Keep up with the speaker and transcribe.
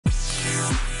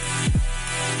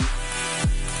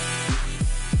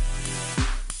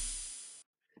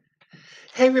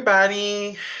Hey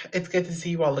everybody, it's good to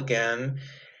see you all again.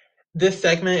 This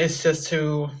segment is just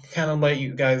to kind of let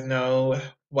you guys know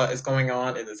what is going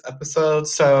on in this episode.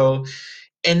 So,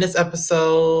 in this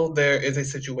episode, there is a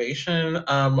situation.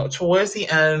 Towards the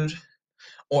end,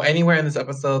 or anywhere in this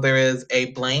episode, there is a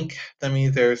blank. That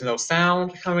means there's no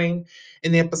sound coming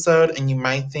in the episode, and you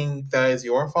might think that is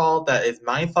your fault. That is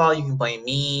my fault. You can blame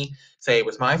me, say it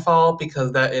was my fault,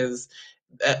 because that is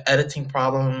an editing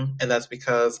problem, and that's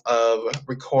because of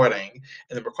recording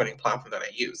and the recording platform that I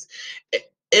use.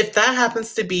 If that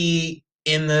happens to be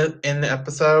in the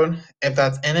episode, if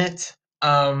that's in it,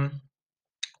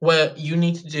 what you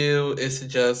need to do is to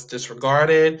just disregard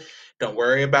it. Don't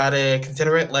worry about it.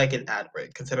 Consider it like an ad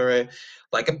break. Consider it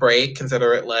like a break.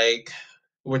 Consider it like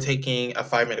we're taking a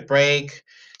 5 minute break.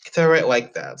 Consider it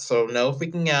like that. So, no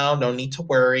freaking out. No need to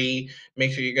worry.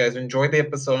 Make sure you guys enjoy the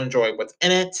episode, enjoy what's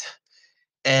in it,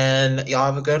 and y'all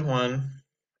have a good one.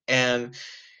 And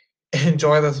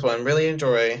enjoy this one. Really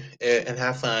enjoy it and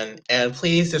have fun. And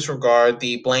please disregard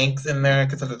the blanks in there.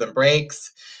 Consider them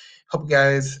breaks. Hope you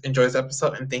guys enjoy this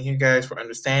episode and thank you guys for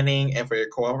understanding and for your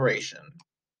cooperation.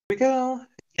 Here we go.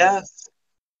 Yes.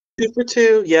 2 for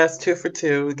 2. Yes, 2 for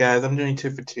 2. Guys, I'm doing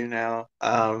 2 for 2 now.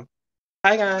 Hi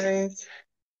guys.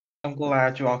 I'm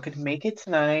glad you all could make it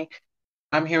tonight.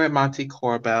 I'm here with Monti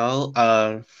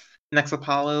Korbelle. Next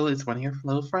Apollo is one of your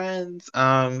little friends.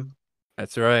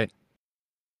 That's right.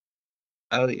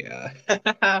 Oh yeah.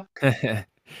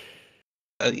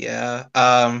 Oh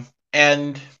yeah.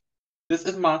 And this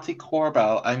is Monty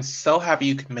Korbelle. I'm so happy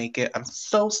you could make it. I'm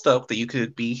so stoked that you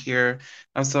could be here.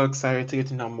 I'm so excited to get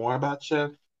to know more about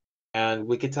you, and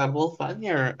we get to have a little fun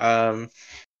here.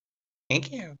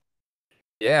 Thank you.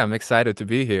 Yeah, I'm excited to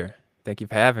be here. Thank you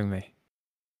for having me.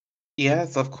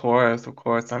 Yes, of course, of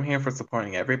course. I'm here for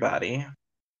supporting everybody.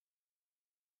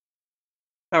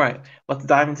 All right, let's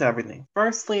dive into everything.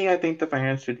 Firstly, I think the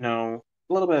fans should know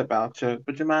a little bit about you.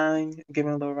 Would you mind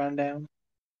giving a little rundown?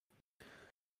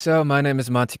 So, my name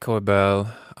is Monti Korbelle.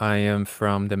 I am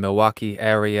from the Milwaukee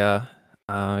area.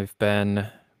 I've been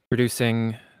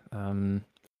producing um,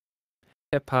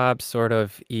 hip hop, sort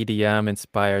of EDM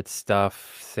inspired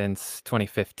stuff since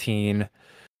 2015.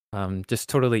 Just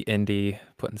totally indie,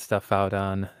 putting stuff out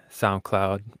on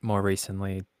SoundCloud, more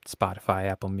recently, Spotify,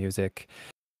 Apple Music.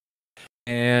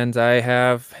 And I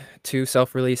have two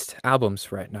self-released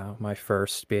albums right now. My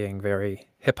first being very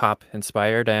hip hop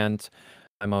inspired, and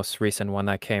my most recent one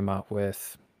that came out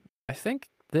with, I think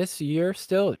this year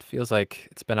still. It feels like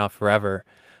it's been out forever.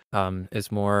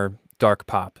 Is more dark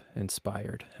pop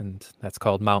inspired, and that's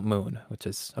called Mount Moon, which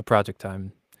is a project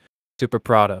I'm super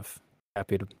proud of,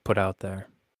 happy to put out there.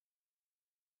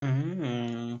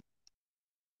 Mm.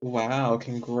 Wow,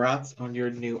 congrats on your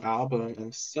new album.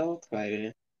 I'm so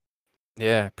excited.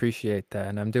 Yeah, appreciate that.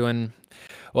 And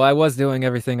well, I was doing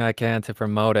everything I can to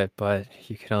promote it, but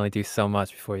you can only do so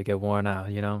much before you get worn out,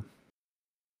 you know?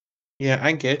 Yeah,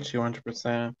 I get you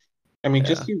 100%. I mean, Yeah.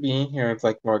 just you being here, it's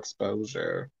like more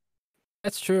exposure.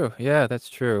 That's true. Yeah, that's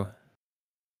true.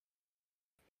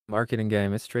 Marketing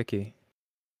game, it's tricky.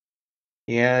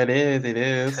 Yeah, it is. It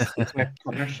is. That's why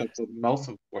partnerships are most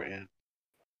important.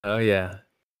 Oh yeah.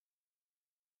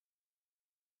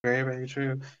 Very, very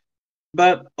true.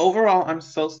 But overall, I'm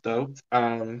so stoked.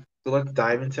 So let's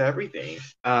dive into everything.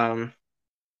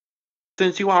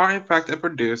 Since you are in fact a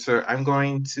producer, I'm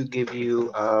going to give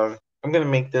you I'm gonna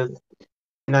make this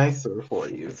nicer for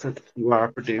you since you are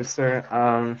a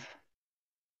producer.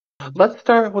 Let's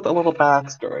start with a little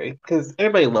backstory, because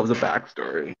everybody loves a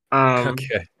backstory.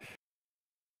 Okay.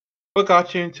 What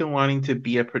got you into wanting to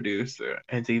be a producer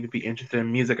and to even be interested in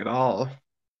music at all?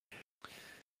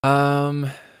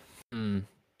 Um, hmm.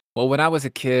 Well, when I was a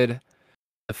kid,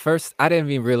 the first I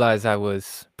didn't even realize I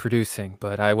was producing,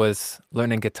 but I was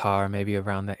learning guitar maybe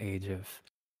around the age of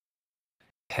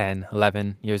 10,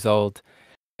 11 years old.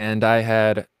 And I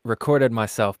had recorded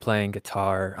myself playing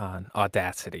guitar on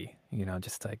Audacity,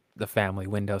 just like the family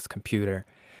Windows computer.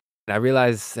 And I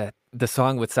realized that the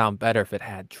song would sound better if it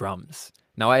had drums.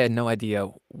 Now, I had no idea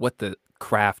what the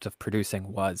craft of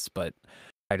producing was, but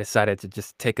I decided to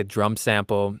just take a drum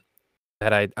sample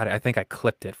that I think I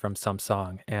clipped it from some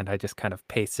song, and I just kind of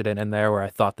pasted it in there where I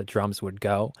thought the drums would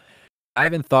go. I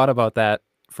haven't thought about that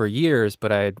for years,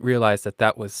 but I realized that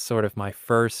that was sort of my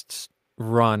first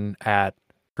run at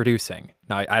producing.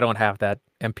 Now, I don't have that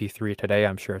MP3 today.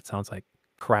 I'm sure it sounds like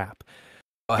crap,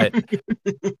 but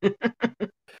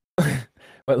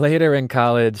but later in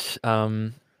college,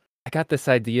 I got this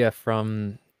idea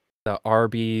from the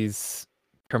Arby's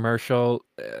commercial.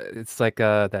 It's like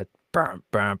that bum,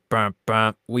 bum, bum,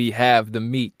 bum, we have the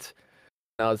meat.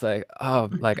 I was like,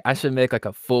 "Oh, like, I should make, like,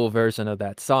 a full version of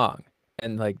that song."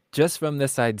 And, like, just from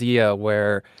this idea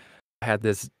where I had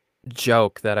this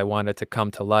joke that I wanted to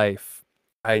come to life,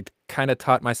 I kinda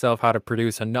taught myself how to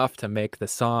produce enough to make the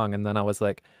song, and then I was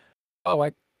like, "Oh,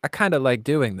 I kinda like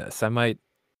doing this. I might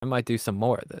do some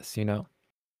more of this," you know?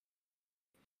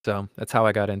 So, that's how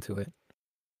I got into it.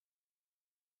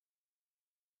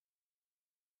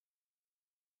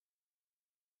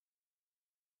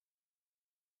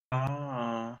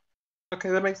 Ah, okay,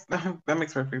 that makes that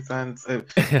makes perfect sense.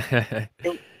 It,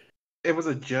 it was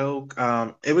a joke.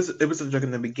 It was a joke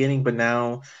in the beginning, but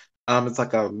now, it's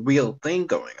like a real thing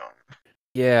going on.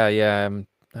 Yeah, yeah,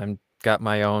 I'm got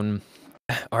my own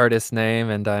artist name,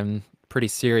 and I'm pretty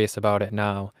serious about it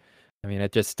now. I mean,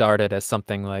 it just started as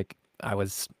something like I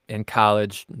was in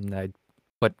college, and I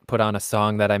put on a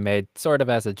song that I made sort of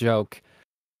as a joke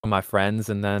for my friends,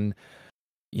 and then,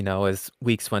 as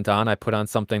weeks went on, I put on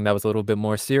something that was a little bit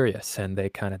more serious, and they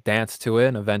kinda danced to it,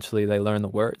 and eventually they learned the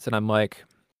words, and I'm like,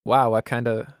 "Wow, I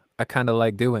kinda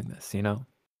like doing this," you know?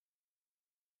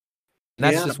 And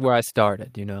that's Yeah, just where I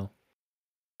started, you know?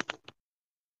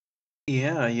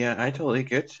 yeah, yeah. I totally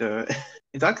get you.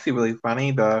 It's actually really funny.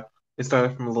 It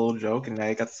started from a little joke, and now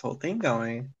you got this whole thing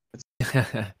going.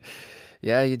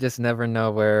 Yeah, you just never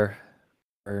know where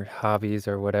hobbies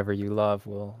or whatever you love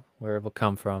will where it will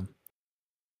come from.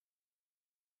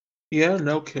 Yeah,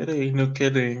 no kidding, no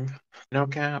kidding, no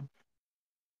cap.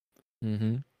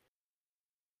 Mhm.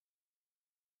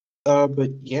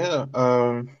 But yeah,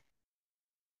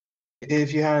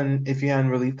 if you hadn't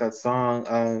released that song,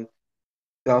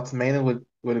 the ultimatum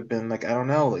would have been like I don't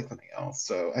know, like something else.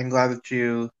 So I'm glad that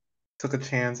you took a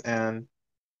chance and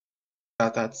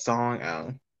got that song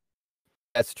out.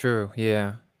 That's true,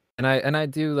 yeah. And I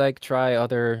do, like, try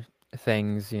other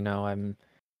things,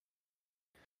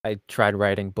 I tried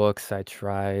writing books, I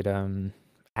tried,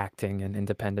 acting in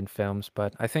independent films,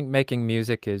 but I think making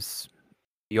music is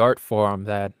the art form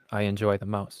that I enjoy the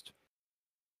most.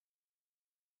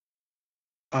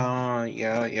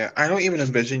 Yeah, yeah. I don't even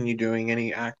envision you doing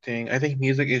any acting. I think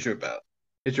music is your best.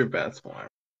 It's your best form.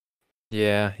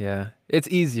 Yeah, yeah. It's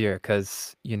easier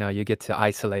because you get to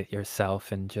isolate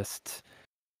yourself and just,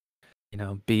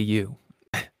 be you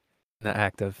in the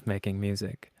act of making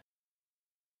music.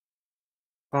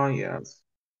 Oh yes,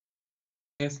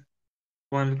 yes,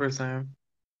 100%.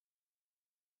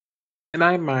 And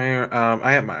I admire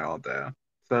all that.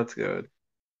 So that's good.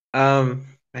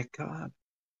 My God.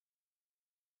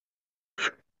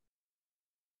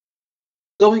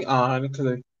 Going on to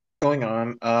the going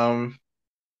on.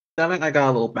 Now that I got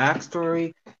a little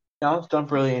backstory, now let's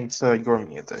jump really into your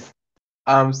music.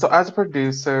 So as a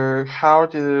producer, how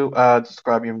do you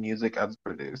describe your music as a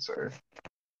producer?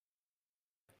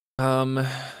 Um,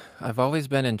 I've always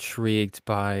been intrigued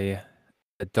by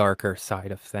the darker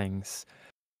side of things.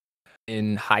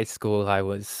 In high school, I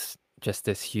was just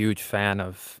this huge fan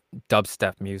of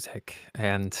dubstep music,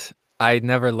 and I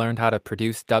never learned how to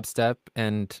produce dubstep,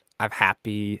 and I'm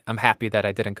happy that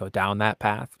I didn't go down that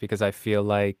path because I feel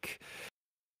like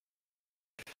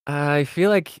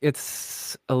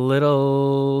it's a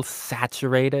little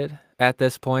saturated at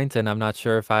this point, and I'm not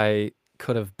sure if I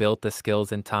could have built the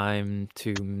skills in time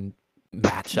to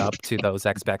match up to those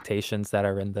expectations that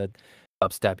are in the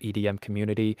dubstep EDM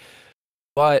community.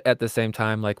 But at the same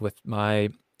time, like with my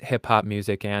hip hop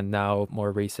music and now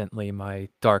more recently my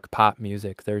dark pop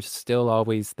music, there's still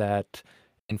always that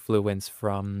influence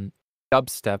from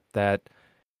dubstep that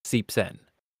seeps in.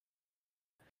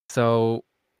 So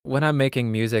when I'm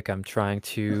making music, I'm trying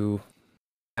to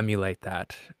emulate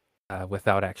that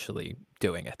without actually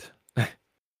doing it.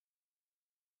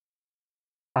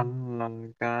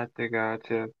 Gotcha,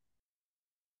 gotcha.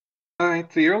 All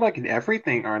right, so you're like an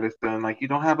everything artist then. Like you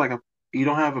don't have a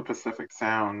specific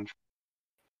sound.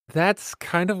 That's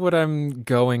kind of what I'm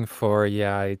going for.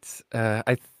 Yeah,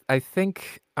 I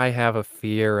think I have a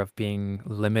fear of being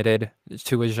limited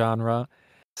to a genre.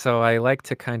 So I like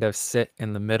to kind of sit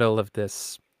in the middle of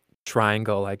this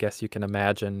triangle, I guess you can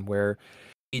imagine, where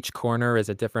each corner is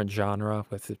a different genre,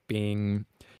 with it being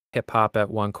hip hop at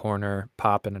one corner,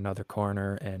 pop in another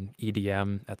corner, and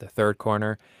EDM at the third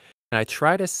corner. And I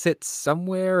try to sit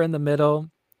somewhere in the middle.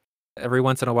 Every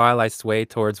once in a while I sway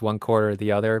towards one corner or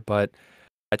the other, but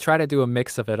I try to do a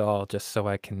mix of it all just so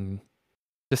I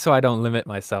don't limit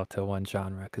myself to one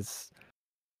genre. Cause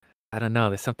I don't know,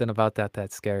 there's something about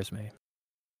that scares me.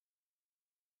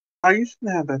 Oh, you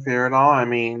shouldn't have that fear at all. I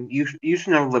mean, you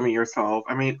should never limit yourself.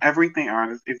 I mean, everything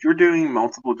artist, if you're doing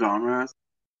multiple genres,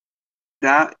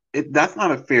 that's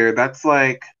not a fear. That's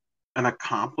like an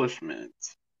accomplishment.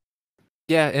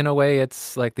 Yeah, in a way,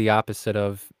 it's like the opposite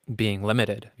of being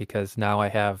limited because now I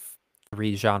have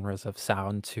 3 genres of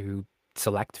sound to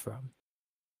select from.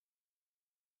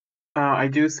 I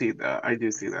do see that. I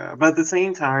do see that. But at the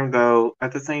same time, though,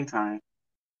 at the same time,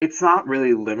 it's not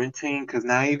really limiting because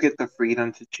now you get the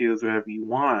freedom to choose whatever you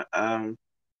want.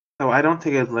 So I don't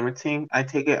take it as limiting. I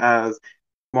take it as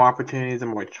more opportunities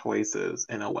and more choices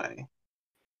in a way.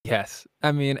 Yes.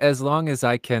 I mean, as long as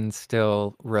I can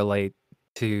still relate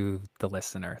to the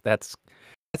listener, that's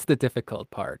the difficult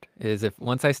part, is if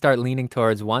once I start leaning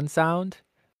towards one sound,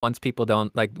 once people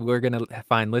don't like we're gonna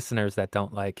find listeners that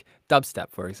don't like dubstep,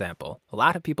 for example. A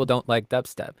lot of people don't like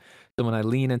dubstep. So when I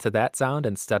lean into that sound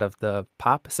instead of the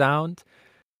pop sound,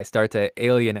 I start to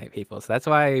alienate people. So that's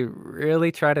why I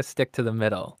really try to stick to the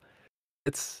middle.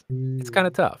 It's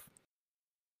kinda Mm. tough.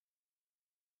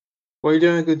 Well, you're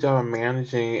doing a good job of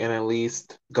managing and at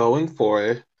least going for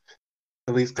it.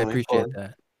 At least I going for appreciate it.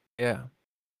 that. Yeah.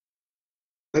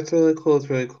 That's really cool. It's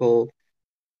really cool.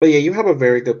 But yeah, you have a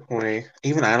very good point.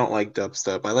 Even I don't like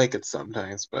dubstep. I like it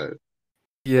sometimes, but it's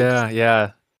Yeah,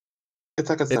 yeah. it's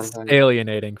like a It's sometimes.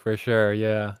 alienating for sure,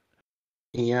 yeah.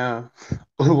 Yeah.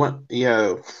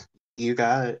 Yeah, you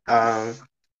got it.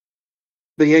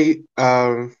 But yeah,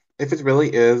 if it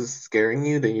really is scaring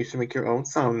you, then you should make your own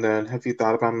sound then. Have you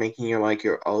thought about making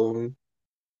your own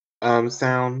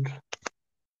sound?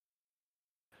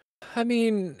 I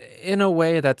mean, in a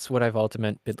way, that's what I've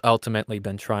ultimately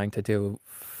been trying to do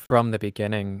from the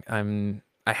beginning.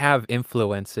 I have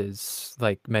influences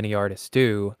like many artists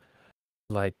do,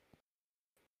 like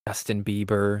Justin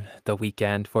Bieber, The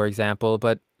Weeknd, for example,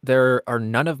 but there are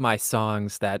none of my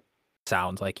songs that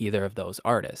sound like either of those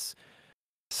artists.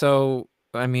 So,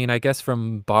 I mean, I guess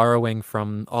from borrowing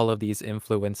from all of these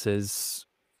influences,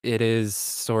 it is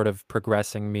sort of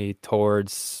progressing me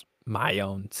towards my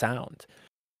own sound.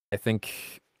 I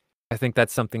think I think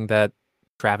that's something that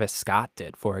Travis Scott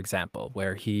did, for example,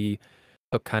 where he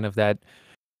took kind of that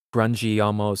grungy,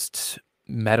 almost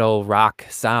metal rock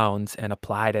sound and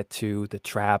applied it to the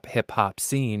trap hip hop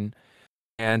scene,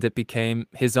 and it became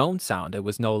his own sound. It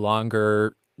was no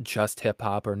longer just hip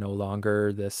hop or no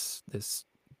longer this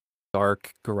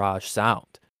dark garage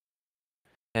sound.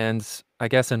 And I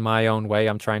guess in my own way,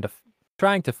 I'm trying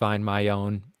to find my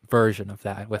own version of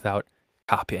that without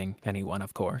copying anyone,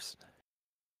 of course.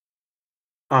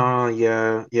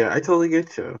 Yeah, yeah, I totally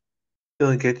get you.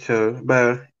 Totally get you.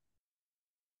 But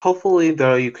hopefully,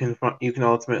 though, you can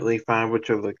ultimately find what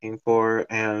you're looking for,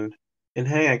 and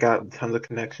hey, I got tons of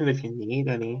connection if you need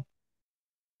any.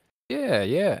 Yeah,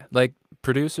 yeah. Like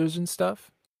producers and stuff.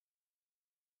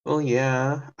 Well,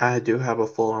 yeah, I do have a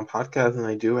full-on podcast, and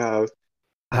I do have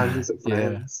hundreds of Yeah,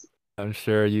 friends. I'm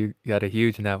sure you got a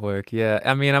huge network. Yeah,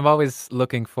 I mean, I'm always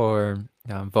looking for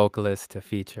vocalists to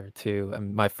feature too.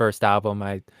 My first album,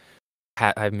 I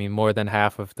mean, more than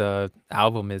half of the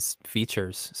album is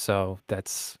features, so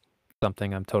that's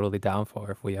something I'm totally down for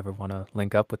if we ever want to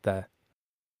link up with that.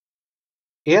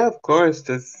 Yeah, of course.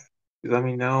 Just let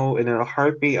me know. In a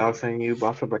heartbeat, I'll send you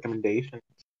lots of recommendations.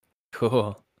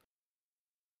 Cool.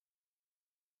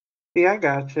 Yeah, I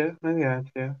got you. I got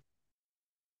you.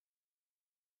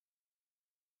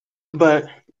 But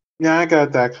now I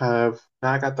got that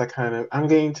kind of, I'm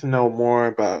getting to know more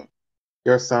about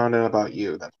your sound and about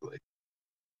you. That's really,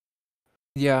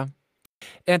 Yeah.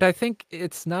 And I think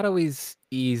it's not always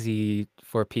easy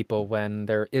for people when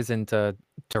there isn't a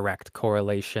direct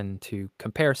correlation to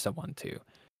compare someone to.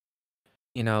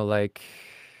 You know, uh,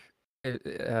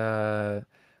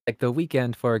 like The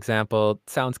Weeknd, for example,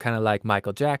 sounds kind of like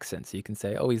Michael Jackson. So you can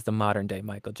say, oh, he's the modern day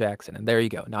Michael Jackson. And there you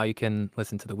go. Now you can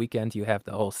listen to The Weeknd. You have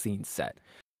the whole scene set.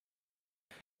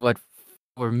 But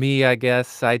for me, I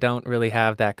guess I don't really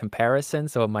have that comparison.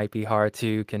 So it might be hard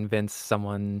to convince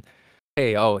someone,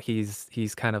 hey, oh, he's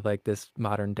kind of like this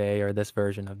modern day or this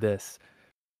version of this.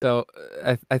 So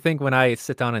I think when I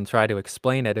sit down and try to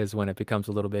explain it is when it becomes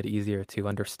a little bit easier to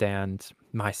understand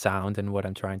my sound and what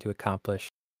I'm trying to accomplish.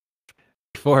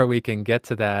 Before we can get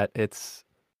to that, that's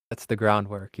the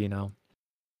groundwork, you know?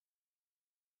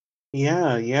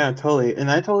 yeah, yeah, totally. And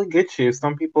I totally get you.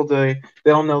 Some people they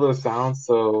don't know their sound,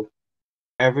 so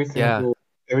every Yeah. single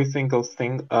every single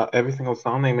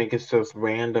song they make is just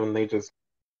random. They just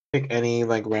pick any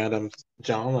like random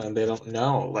genre and they don't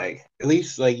know. Like at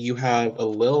least like you have a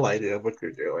little idea of what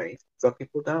you're doing. Some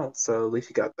people don't, so at least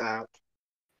you got that.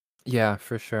 Yeah,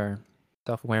 for sure.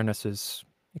 Self-awareness is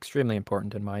extremely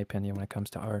important in my opinion when it comes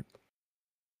to art.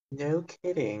 No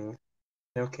kidding.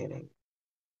 No kidding.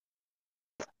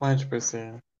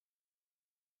 100%.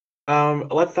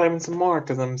 Let's dive in some more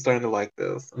because I'm starting to like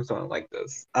this. I'm starting to like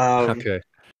this. Okay.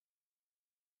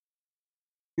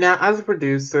 Now, as a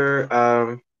producer,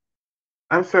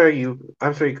 I'm sure you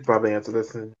could probably answer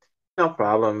this, and no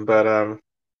problem. But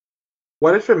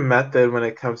what is your method when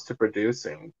it comes to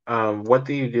producing? What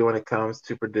do you do when it comes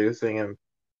to producing and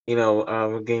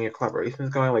getting your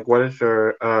collaborations going? Like, what is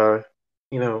your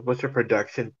what's your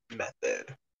production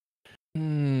method?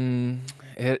 Hmm,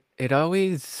 it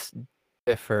always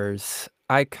differs.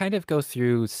 I kind of go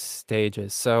through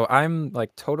stages. So I'm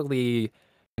like totally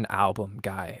an album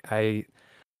guy.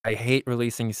 I hate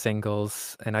releasing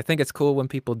singles, and I think it's cool when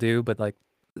people do, but like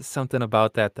something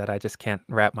about that I just can't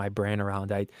wrap my brain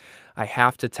around. I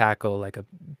have to tackle like a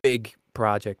big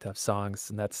project of songs,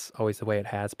 and that's always the way it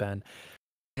has been.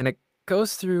 And it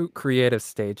goes through creative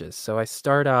stages. So I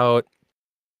start out,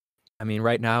 I mean,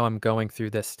 right now I'm going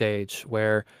through this stage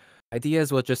where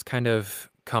ideas will just kind of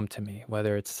come to me,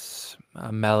 whether it's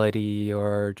a melody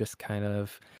or just kind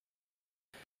of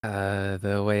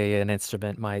the way an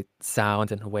instrument might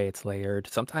sound and the way it's layered.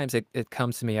 Sometimes it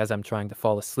comes to me as I'm trying to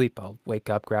fall asleep. I'll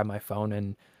wake up, grab my phone,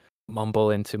 and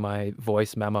mumble into my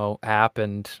voice memo app,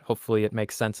 and hopefully it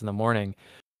makes sense in the morning.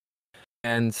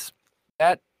 And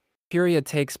that period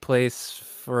takes place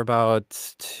for about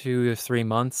 2 to 3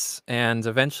 months, and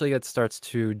eventually it starts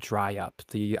to dry up.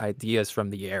 The ideas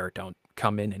from the air don't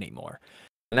come in anymore.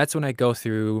 And that's when I go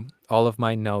through all of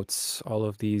my notes, all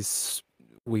of these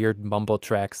weird mumble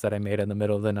tracks that I made in the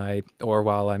middle of the night or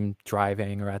while I'm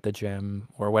driving or at the gym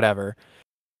or whatever.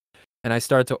 And I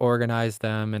start to organize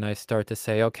them and I start to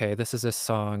say, okay, this is a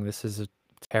song. This is a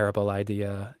terrible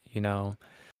idea, you know.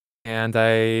 And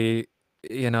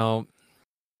you know,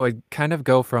 would kind of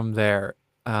go from there.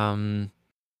 Um,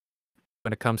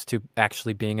 when it comes to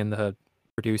actually being in the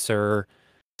producer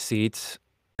seat,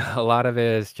 a lot of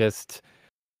it is just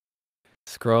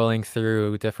scrolling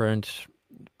through different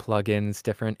plugins,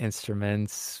 different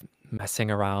instruments, messing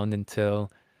around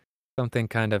until something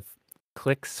kind of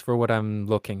clicks for what I'm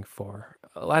looking for.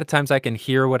 A lot of times I can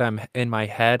hear what I'm in my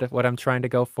head, what I'm trying to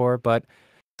go for, but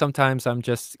sometimes I'm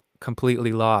just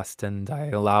completely lost and I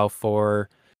allow for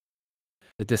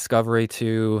the discovery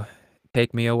to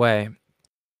take me away.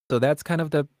 So that's kind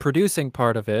of the producing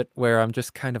part of it where I'm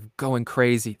just kind of going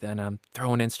crazy. Then I'm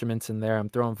throwing instruments in there, I'm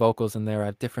throwing vocals in there, I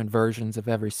have different versions of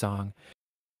every song.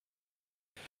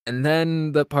 And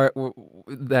then the part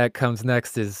that comes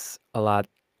next is a lot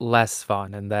less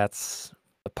fun, and that's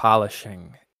the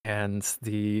polishing and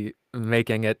the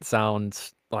making it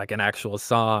sound like an actual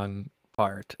song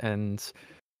part. And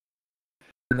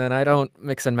then I don't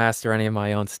mix and master any of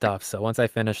my own stuff. So once I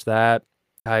finish that,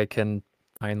 I can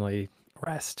finally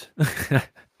rest.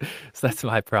 So that's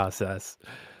my process.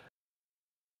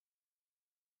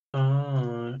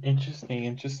 Oh, interesting,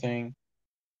 interesting.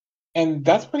 And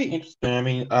that's pretty interesting. I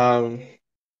mean,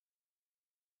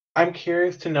 I'm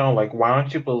curious to know, like, why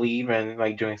don't you believe in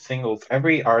like doing singles?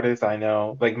 Every artist I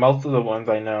know, like most of the ones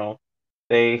I know,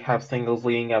 they have singles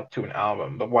leading up to an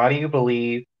album. But why do you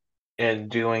believe in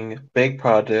doing big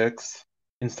projects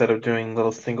instead of doing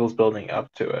little singles building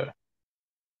up to it?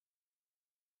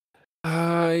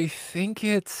 I think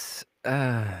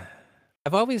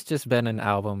I've always just been an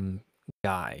album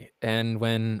guy, and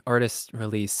when artists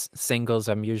release singles,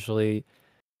 I'm usually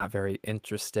not very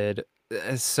interested.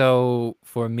 So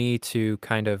for me to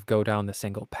kind of go down the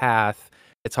single path,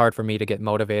 it's hard for me to get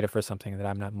motivated for something that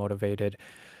I'm not motivated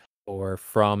or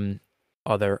from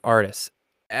other artists.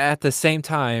 At the same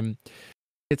time,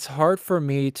 it's hard for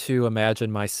me to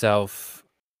imagine myself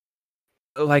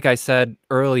like I said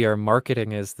earlier,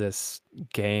 marketing is this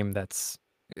game it's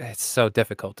so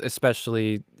difficult,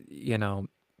 especially, you know,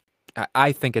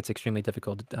 I think it's extremely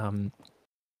difficult.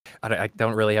 I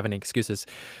don't really have any excuses.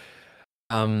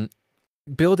 Um,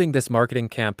 building this marketing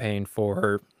campaign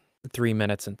for 3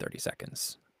 minutes and 30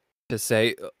 seconds to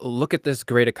say, look at this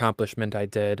great accomplishment I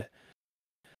did.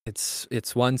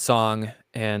 It's one song,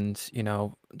 and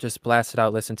just blast it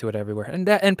out, listen to it everywhere,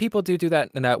 and people do that,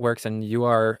 and that works, and you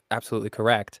are absolutely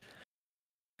correct.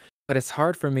 But it's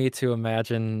hard for me to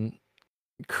imagine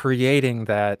creating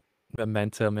that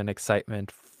momentum and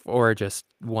excitement for just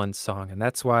one song, and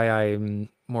that's why I'm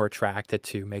more attracted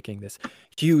to making this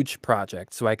huge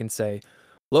project so I can say,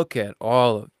 "Look at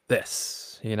all of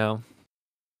this," you know?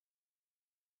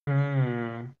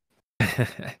 Hmm.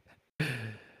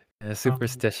 A Um,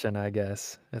 superstition, I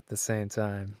guess, at the same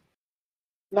time.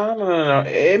 no, no, no, no.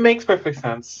 It makes perfect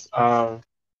sense. I've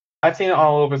seen it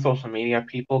all over social media.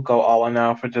 People go all in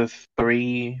now for just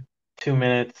 2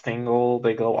 minute single.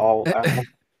 They go all out trying to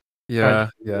Yeah,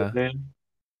 build yeah. it.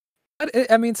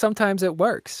 But I mean, sometimes it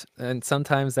works, and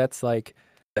sometimes that's like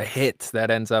the hit that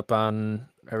ends up on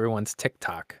everyone's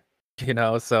TikTok, you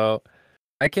know? So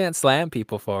I can't slam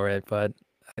people for it, but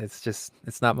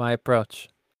It's not my approach.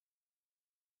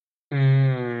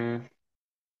 Mm,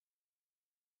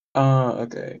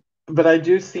 okay. But I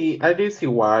do see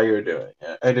why you're doing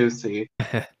it. I do see.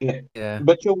 Yeah. Yeah.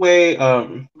 But your way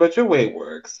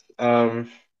works.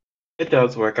 It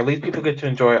does work. At least people get to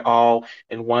enjoy it all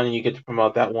in one, and you get to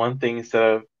promote that one thing instead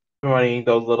of promoting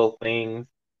those little things.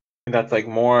 And that's like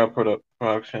more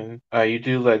production. You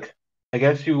do like, I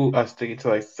guess you stick to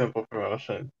like simple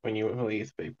promotion when you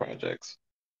release big projects.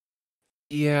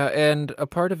 Yeah, and a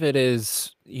part of it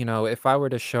is, if I were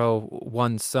to show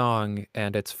one song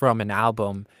and it's from an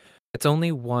album, it's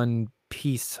only one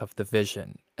piece of the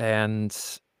vision, and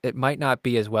it might not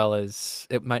be as well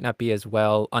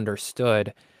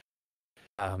understood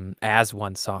as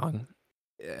one song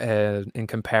in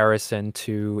comparison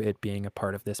to it being a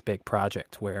part of this big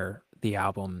project where the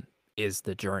album is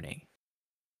the journey.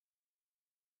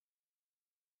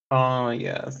 Oh,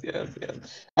 yes, yes,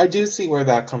 yes. I do see where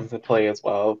that comes into play as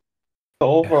well.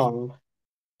 So Yeah.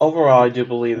 overall, I do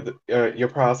believe that your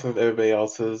process with everybody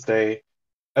else's, they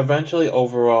eventually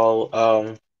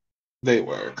overall, they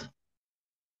work.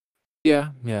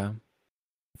 Yeah, yeah.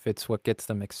 If it's what gets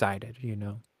them excited.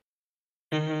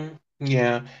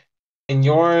 Yeah. And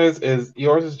yours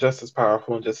is just as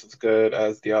powerful and just as good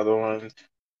as the other ones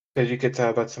because you get to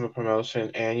have that simple promotion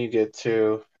and you get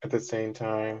to at the same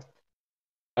time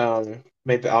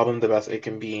make the album the best it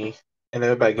can be, and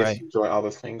everybody gets to Right. enjoy all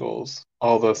the singles,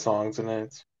 all the songs in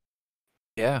it.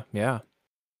 Yeah, yeah.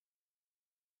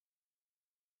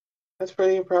 That's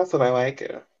pretty impressive. I like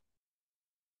it.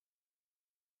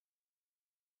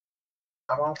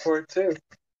 I'm all for it too.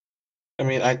 I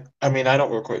mean I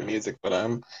don't record music, but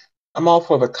I'm all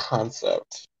for the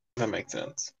concept. That makes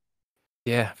sense.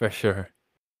 Yeah, for sure.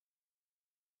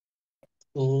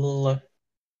 L-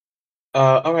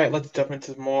 all right, let's jump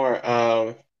into more.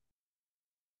 So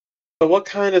what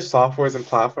kind of softwares and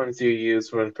platforms do you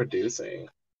use when producing?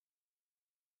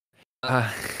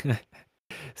 Uh,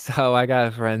 so I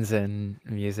got friends in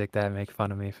music that make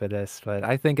fun of me for this, but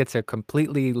I think it's a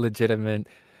completely legitimate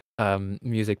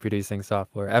music producing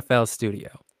software, FL Studio.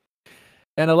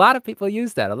 And a lot of people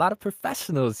use that. A lot of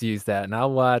professionals use that. And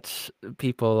I'll watch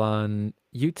people on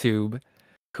YouTube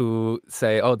who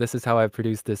say, "Oh, this is how I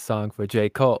produced this song for J.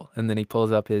 Cole." And then he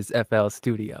pulls up his FL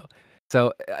Studio.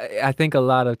 So I think a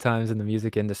lot of times in the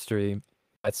music industry,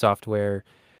 that software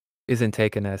isn't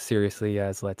taken as seriously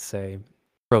as, let's say,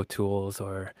 Pro Tools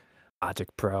or Logic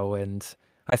Pro. And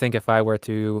I think if I were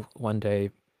to one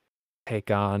day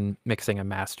take on mixing and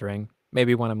mastering,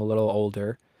 maybe when I'm a little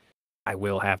older, I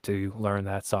will have to learn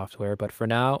that software. But for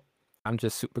now, I'm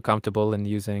just super comfortable in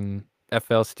using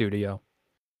FL Studio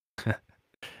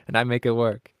and I make it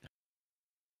work.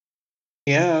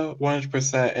 Yeah,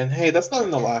 100%. And hey, that's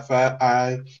nothing to laugh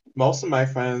at. Most of my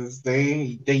friends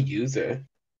they use it.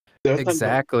 There's nothing wrong with it.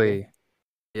 Exactly.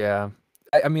 Yeah.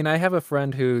 I mean, I have a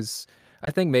friend who's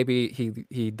I think maybe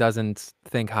he doesn't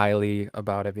think highly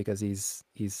about it because he's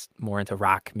more into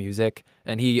rock music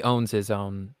and he owns his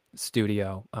own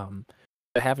studio.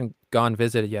 I haven't gone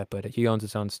visited yet, but he owns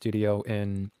his own studio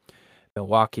in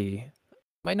Milwaukee.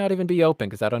 Might not even be open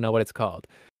because I don't know what it's called.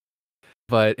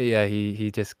 But yeah, he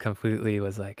just completely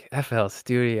was like, FL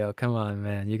Studio, come on,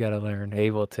 man, you gotta learn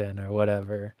Ableton or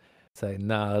whatever. It's like,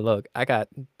 nah, look, I got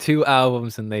 2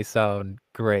 albums and they sound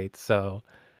great, so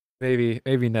maybe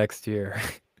next year.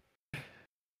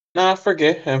 Nah,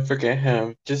 forget him, forget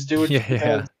him. Just do what Yeah, you guys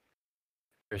yeah,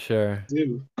 for sure.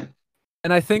 do.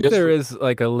 And I think Just there is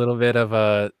like a little bit of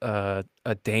a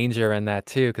danger in that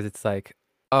too, because it's like,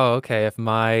 oh, okay, if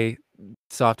my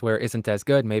software isn't as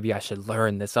good, maybe I should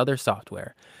learn this other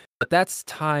software. But that's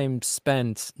time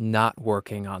spent not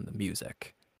working on the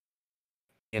music.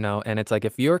 And it's like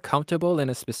if you're comfortable in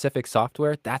a specific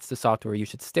software, that's the software you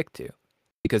should stick to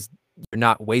because you're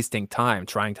not wasting time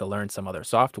trying to learn some other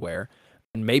software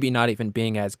and maybe not even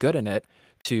being as good in it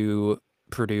to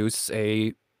produce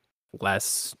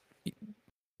less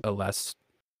a less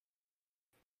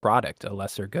a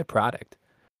lesser good product.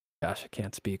 Gosh, I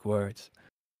can't speak words.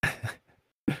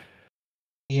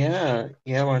 yeah,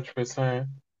 yeah, 100%.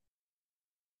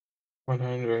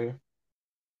 100.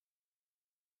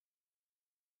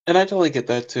 And I totally get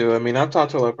that too. I mean, I've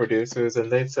talked to a lot of producers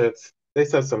and they said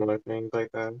similar things like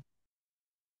that.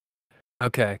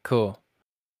 Okay, cool.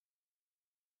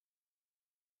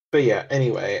 But yeah,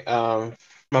 anyway, my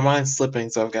mind's slipping,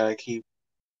 so I've gotta keep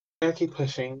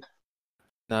pushing.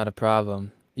 Not a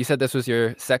problem. You said this was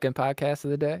your second podcast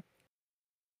of the day?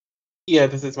 Yeah,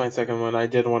 this is my second one. I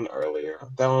did one earlier.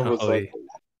 That one was like Holy.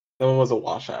 that one was a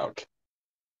washout.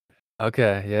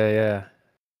 Okay, yeah, yeah.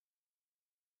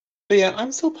 But yeah,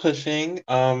 I'm still pushing.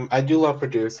 I do love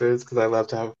producers because I love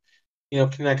to have,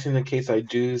 connection in case I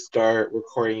do start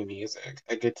recording music.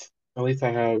 At least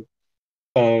I have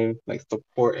like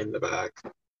support in the back.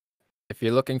 If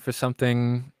you're looking for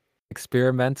something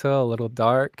experimental, a little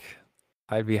dark,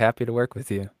 I'd be happy to work with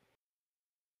you.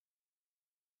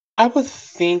 I was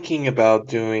thinking about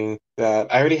doing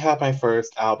that. I already have my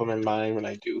first album in mind when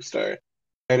I do start.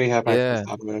 I already have my first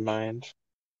Yeah. album in mind.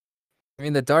 I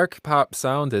mean, the dark pop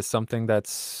sound is something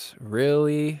that's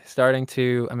really starting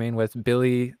to, I mean, with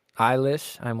Billie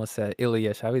Eilish, I almost said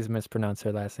Eilish, I always mispronounce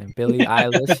her last name, Billie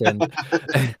Eilish and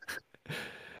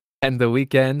and The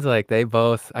Weeknd, like, they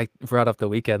both I brought up The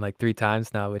Weeknd, like, 3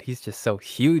 times now, but he's just so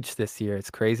huge this year,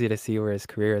 it's crazy to see where his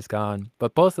career has gone,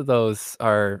 but both of those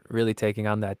are really taking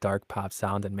on that dark pop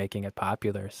sound and making it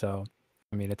popular, so,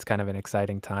 I mean, it's kind of an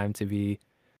exciting time to be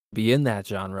in that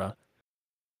genre.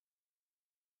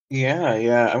 Yeah,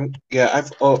 yeah.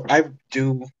 I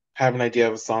do have an idea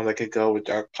of a song that could go with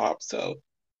dark pop, so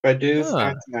if I do Huh.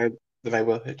 start tonight, then I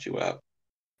will hit you up.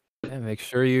 Yeah, make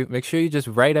sure you just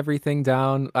write everything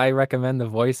down. I recommend the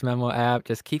voice memo app.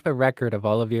 Just keep a record of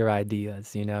all of your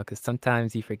ideas, because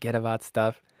sometimes you forget about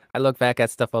stuff. I look back at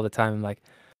stuff all the time. I'm like,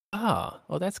 oh,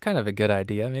 well, that's kind of a good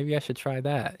idea. Maybe I should try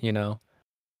that.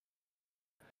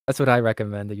 That's what I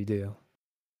recommend that you do.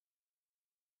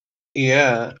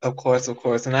 Yeah, of course.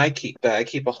 And I keep that. I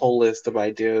keep a whole list of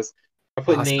ideas. I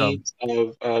put Awesome. names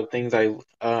of things I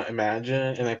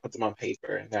imagine and I put them on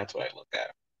paper, and that's what I look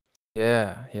at.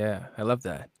 Yeah, yeah. I love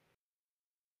that.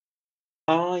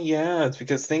 Oh yeah, it's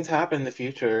because things happen in the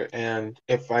future, and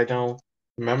if I don't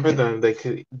remember them, they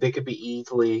could be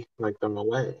easily like thrown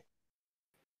away.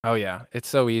 Oh yeah. It's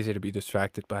so easy to be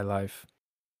distracted by life.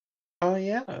 Oh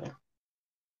yeah,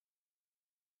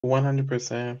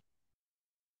 100%.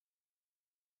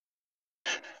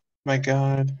 My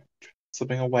God,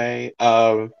 slipping away.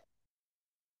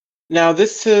 Now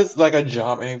this is like a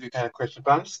job interview kind of question,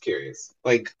 but I'm just curious.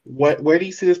 Like, where do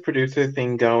you see this producer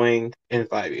thing going in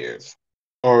 5 years,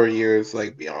 or years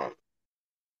like beyond?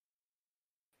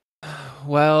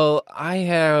 Well, I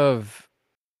have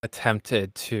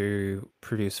attempted to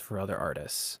produce for other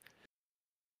artists.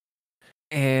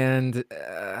 And,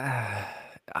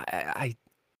 I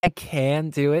I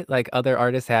can do it, like, other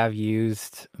artists have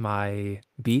used my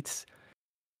beats.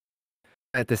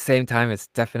 At the same time, it's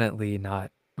definitely not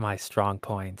my strong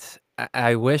point.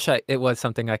 I wish it was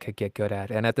something I could get good at,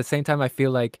 and at the same time, I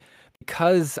feel like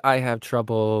because I have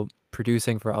trouble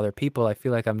producing for other people, I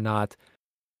feel like I'm not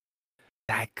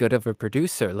that good of a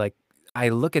producer. Like, I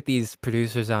look at these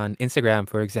producers on Instagram,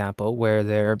 for example, where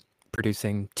they're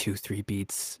producing 2, 3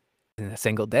 beats in a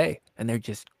single day, and they're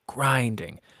just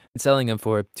grinding and selling them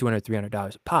for $200,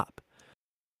 $300 a pop.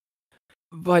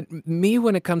 But me,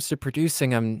 when it comes to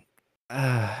producing,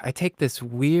 I take this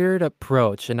weird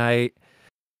approach, and I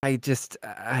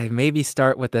maybe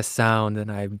start with a sound, and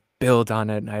I build on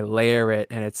it, and I layer it,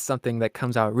 and it's something that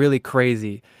comes out really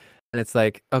crazy, and it's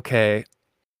like, okay,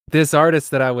 this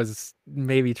artist that I was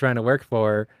maybe trying to work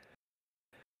for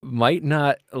might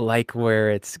not like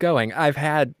where it's going. I've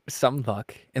had some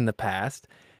luck in the past,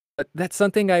 but that's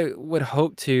something I would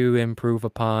hope to improve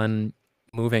upon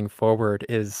moving forward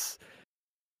is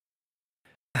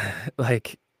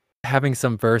like having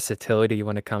some versatility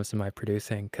when it comes to my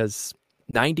producing because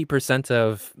 90%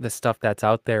 of the stuff that's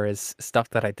out there is stuff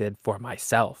that I did for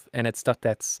myself. And it's stuff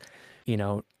that's, you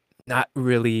know, not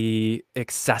really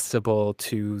accessible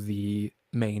to the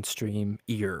mainstream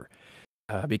ear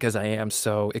because I am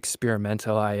so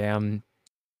experimental.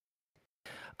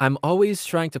 I'm always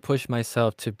trying to push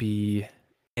myself to be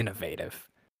innovative.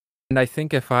 And I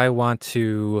think if I want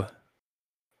to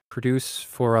produce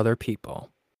for other people,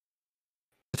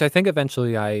 which I think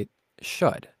eventually I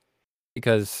should,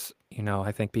 because,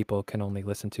 I think people can only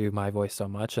listen to my voice so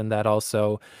much, and that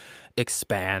also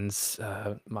expands,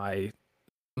 my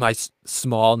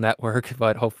small network,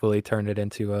 but hopefully turn it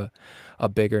into a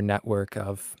bigger network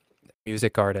of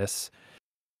music artists.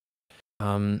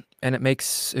 And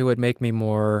it would make me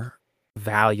more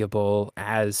valuable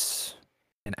as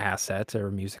an asset or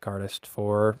a music artist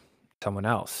for someone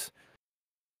else.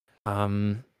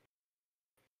 Um,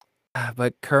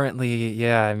 but currently,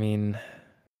 yeah, I mean,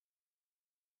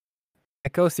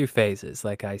 it goes through phases,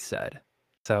 like I said.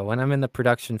 So when I'm in the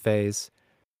production phase,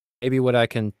 maybe what I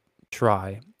can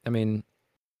try, I mean,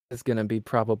 it's gonna be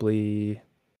probably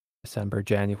December,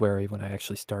 January when I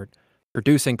actually start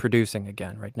producing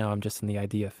again. Right now, I'm just in the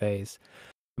idea phase.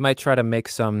 I might try to make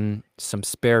some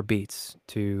spare beats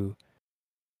to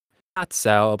not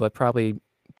sell, but probably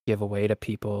give away to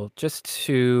people just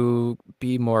to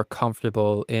be more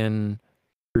comfortable in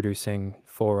producing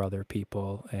for other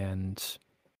people and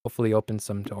hopefully open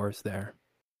some doors there.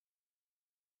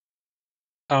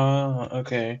 Oh,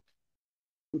 okay.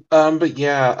 But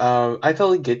yeah, I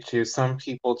totally get you. Some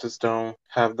people just don't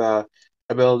have the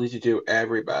ability to do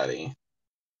everybody.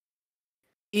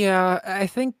 Yeah, I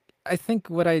think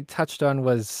what I touched on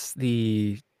was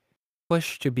the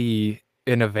push to be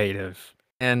innovative,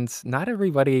 and not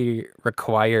everybody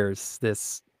requires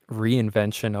this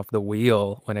reinvention of the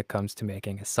wheel when it comes to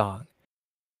making a song.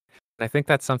 And I think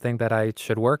that's something that I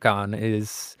should work on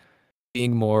is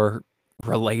being more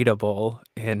relatable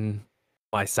in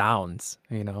my sounds,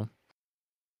 you know?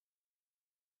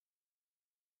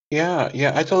 Yeah,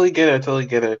 yeah, I totally get it. I totally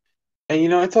get it. And you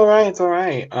know, it's all right. It's all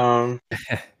right.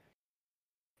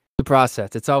 The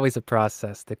process, it's always a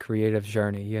process, the creative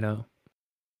journey, you know?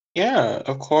 Yeah,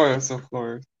 of course, of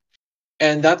course.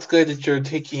 And that's good that you're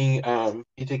taking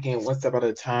it one step at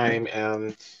a time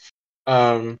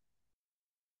um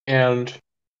and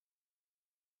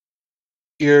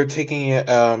you're taking it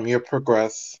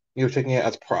you're taking it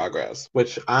as progress,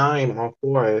 which I'm all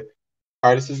for it.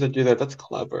 Artists that do that, that's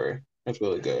clever. That's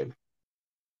really good.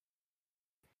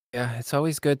 Yeah, it's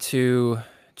always good to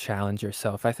challenge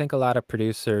yourself. I think a lot of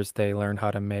producers, they learn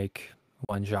how to make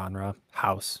one genre,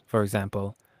 house, for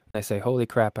example. They say, "Holy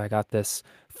crap, I got this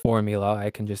formula. I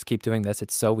can just keep doing this.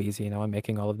 It's so easy, you know, I'm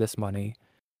making all of this money."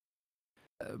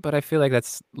 But I feel like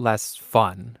that's less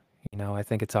fun, you know? I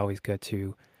think it's always good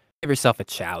to give yourself a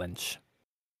challenge.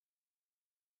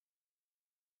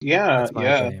 Yeah, That's my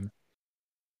yeah, game.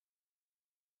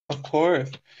 of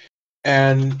course.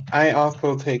 And I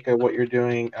also take what you're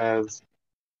doing as,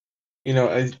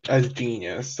 as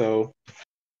genius. So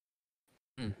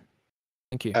Mm,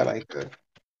 thank you. I like it.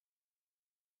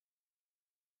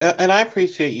 And I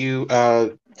appreciate you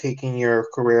taking your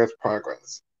career as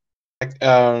progress. Like,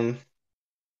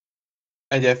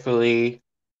 I definitely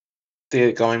see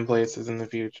it going places in the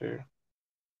future.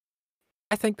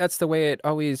 I think that's the way it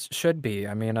always should be.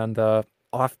 I mean, on the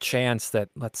off chance that,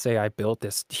 let's say, I built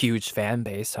this huge fan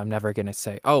base, I'm never gonna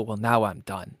say, "Oh, well, now I'm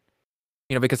done."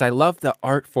 You know, because I love the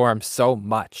art form so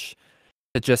much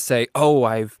to just say, "Oh,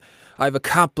 I've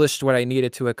accomplished what I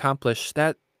needed to accomplish."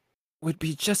 That would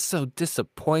be just so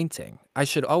disappointing. I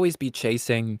should always be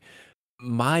chasing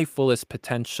my fullest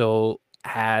potential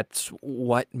at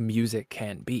what music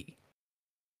can be.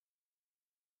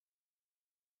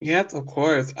 Yes, of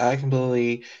course. I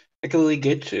completely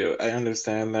get you. I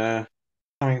understand that.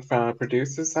 Coming from a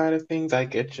producer side of things, I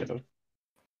get you.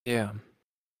 Yeah.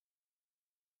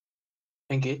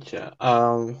 I get you.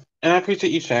 And I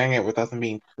appreciate you sharing it with us and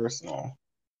being personal.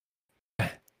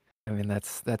 I mean,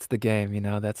 that's the game, you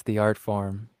know, that's the art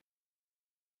form.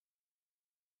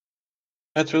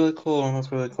 That's really cool.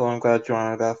 That's really cool. I'm glad you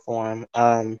honored that form.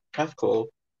 That's cool.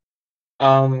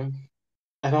 Um,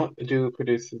 I don't do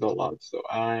producers a lot, so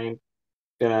I'm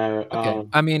gonna Okay.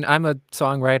 I mean, I'm a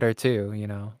songwriter too, you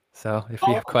know, so if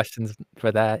you oh have questions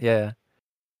for that, yeah.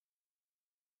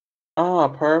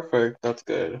 oh perfect. That's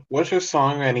good. What's your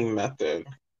songwriting method?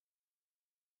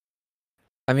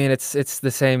 I mean, it's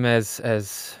the same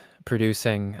as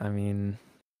producing. I mean,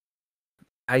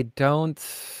 I don't,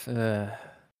 uh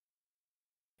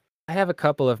I have a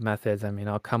couple of methods. I mean,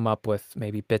 I'll come up with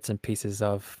maybe bits and pieces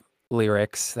of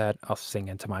lyrics that I'll sing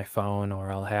into my phone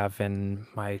or I'll have in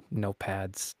my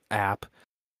notepads app.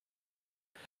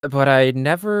 But I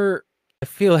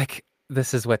feel like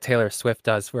this is what Taylor Swift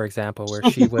does, for example, where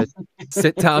she would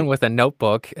sit down with a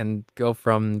notebook and go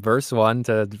from verse 1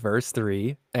 to verse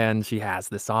 3, and she has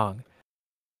the song.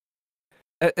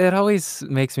 It always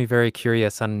makes me very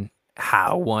curious on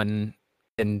how one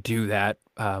can do that,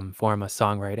 form of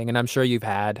songwriting, and I'm sure you've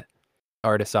had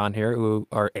artists on here who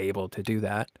are able to do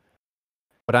that.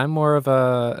 But I'm more of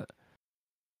a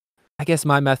I guess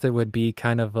my method would be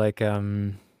kind of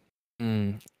mm,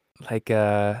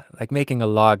 like making a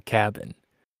log cabin.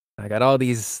 I got all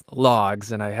these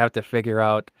logs, and I have to figure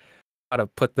out how to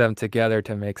put them together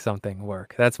to make something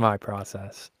work. That's my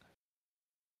process.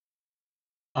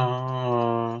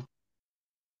 Uh,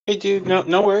 hey dude,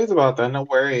 no worries about that. No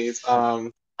worries. I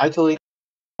totally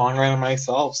songwriter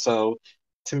myself, so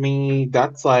to me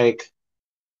that's like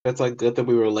good that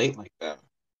we relate like that.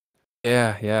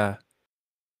 Yeah, yeah.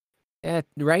 Yeah,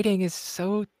 writing is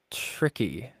so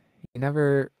tricky. You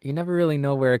never really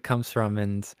know where it comes from,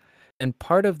 and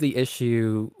part of the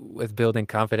issue with building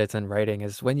confidence in writing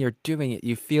is when you're doing it,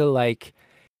 you feel like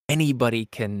anybody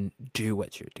can do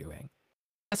what you're doing.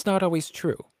 That's not always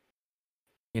true,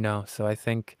 you know? So I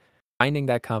think finding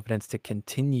that confidence to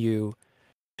continue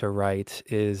to write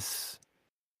is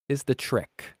the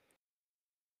trick.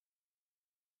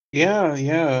 Yeah,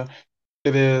 yeah.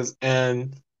 It is,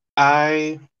 and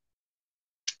I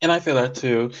I feel that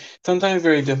too. Sometimes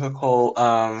very difficult.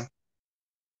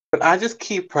 But I just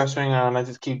keep pressuring on. I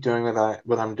just keep doing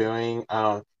what I'm doing.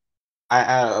 I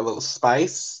add a little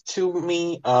spice to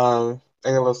me. I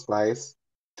add a little spice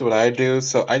to what I do.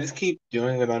 So I just keep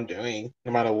doing what I'm doing,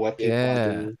 no matter what people are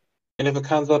Yeah. doing. And if it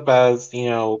comes up as,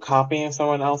 copying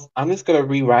someone else, I'm just gonna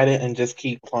rewrite it and just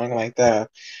keep playing like that.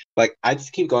 Like I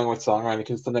just keep going with songwriting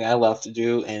because it's something I love to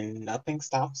do and nothing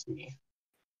stops me.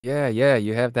 Yeah, yeah,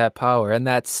 you have that power and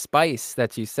that spice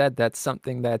that you said, that's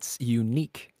something that's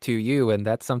unique to you, and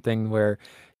that's something where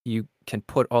you can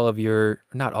put all of your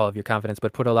not all of your confidence,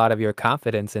 but put a lot of your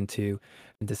confidence into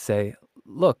and to say,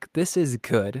 "Look, this is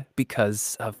good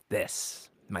because of this,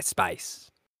 my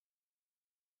spice."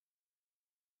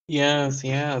 Yes,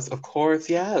 yes, of course,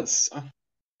 yes. I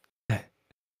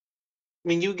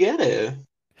mean, you get it.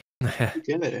 You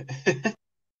get it.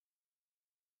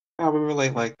 I would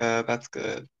relate like that. That's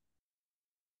good.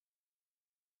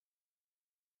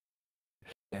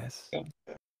 Yes. Yeah.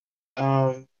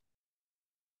 Um,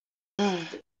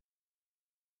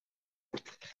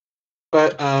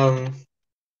 but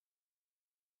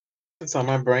so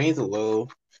my brain's a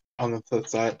little on the flip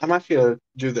side. I'm actually gonna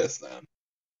do this then.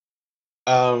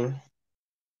 Um,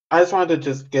 I just wanted to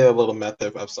just get a little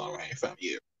method of songwriting from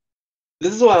you.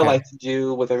 This is what I Okay. like to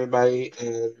do with everybody,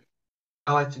 and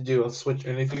I like to do a switch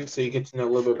interview so you get to know a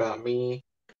little bit about me.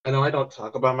 I know I don't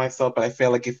talk about myself, but I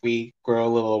feel like if we grow a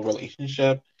little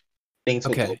relationship, things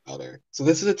will go Okay. better. So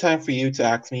this is a time for you to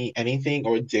ask me anything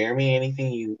or dare me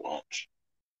anything you want.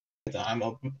 I'm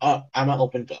open. I'm an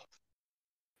open book.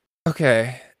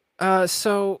 Okay.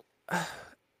 So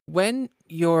when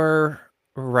you're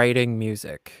writing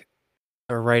music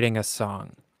or writing a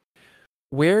song,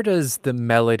 where does the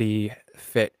melody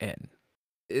fit in?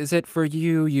 Is it for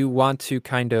you, you want to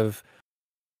kind of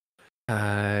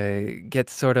get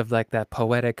sort of like that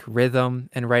poetic rhythm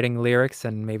in writing lyrics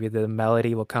and maybe the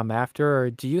melody will come after? Or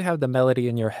do you have the melody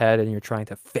in your head and you're trying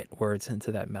to fit words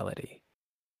into that melody?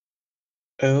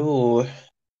 Oh,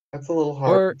 that's a little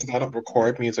hard Or, because I don't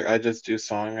record music. I just do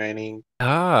songwriting.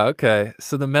 okay.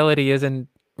 So the melody isn't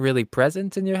really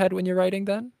present in your head when you're writing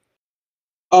then?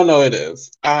 Oh no, it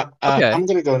is. I'm Okay.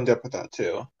 gonna go in depth with that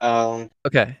too.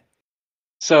 Okay.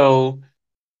 So,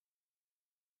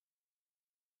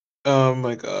 oh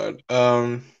my God.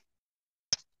 I'm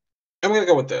gonna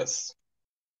go with this.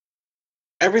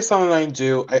 Every song I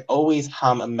do, I always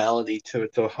hum a melody to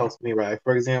it to help me write.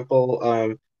 For example,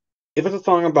 if it's a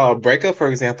song about a breakup, for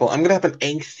example, I'm gonna have an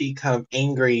angsty kind of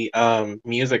angry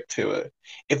music to it.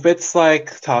 If it's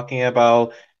like talking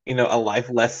about, a life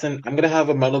lesson, I'm gonna have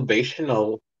a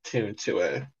motivational tune to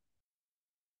it.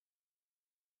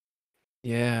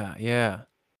 Yeah, yeah.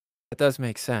 That does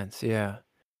make sense, yeah. And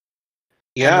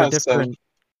the Yeah, so different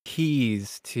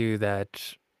keys too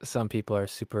that some people are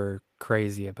super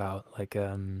crazy about, like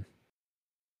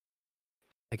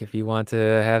if you want to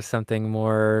have something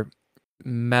more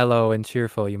mellow and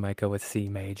cheerful, you might go with C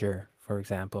major, for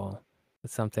example.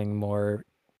 It's something more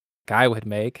guy would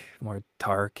make, more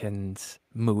dark and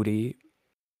moody,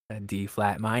 a D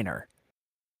flat minor.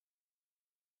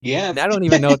 And yes, I don't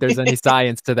even know if there's any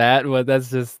science to that, but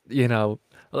that's just, a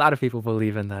lot of people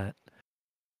believe in that.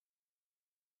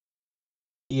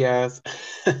 yes,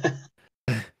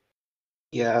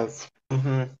 yes.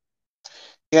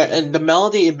 Yeah, and the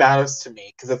melody it matters to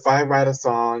me because if I write a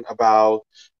song about,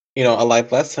 a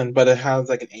life lesson, but it has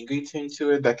like an angry tune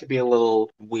to it, that could be a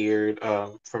little weird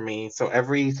for me. So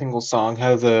every single song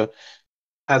has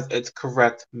its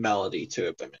correct melody to it,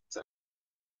 if that makes sense.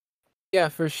 Yeah,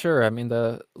 for sure. I mean,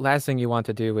 the last thing you want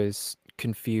to do is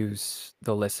confuse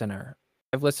the listener.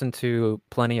 I've listened to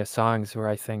plenty of songs where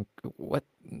I think,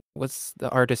 what's the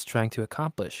artist trying to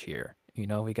accomplish here?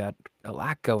 We got a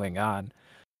lot going on.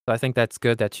 So I think that's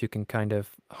good that you can kind of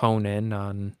hone in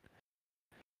on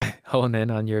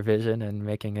your vision and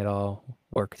making it all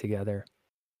work together.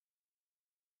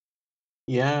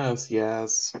 Yes,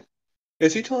 yes.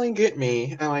 Yes, you totally get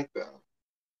me. I like that.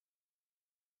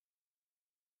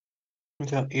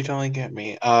 You totally get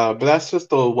me. But that's just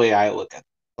the way I look at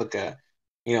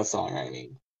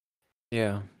songwriting.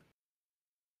 Yeah.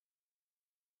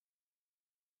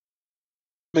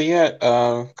 But yeah,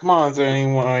 come on, is there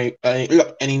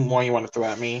any more you want to throw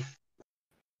at me?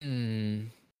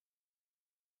 Mm.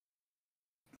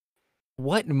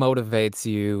 What motivates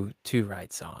you to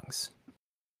write songs?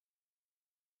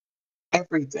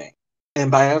 Everything.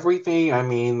 And by everything, I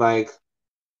mean like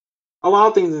a lot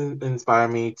of things inspire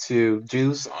me to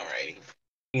do songwriting.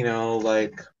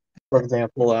 Like for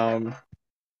example,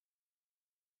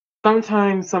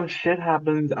 sometimes some shit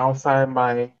happens outside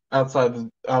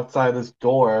this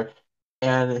door,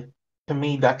 and to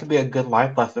me that could be a good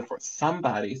life lesson for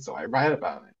somebody, so I write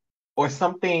about it. Or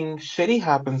something shitty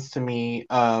happens to me,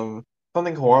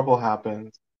 something horrible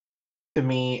happens to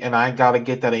me and I gotta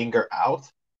get that anger out.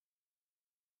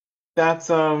 That's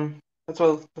also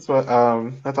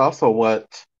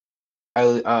what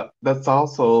that's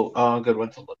also a good one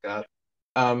to look at.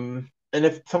 And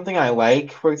if something I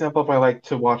like, for example, if I like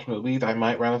to watch movies, I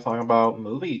might write a song about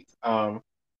movies,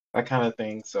 that kind of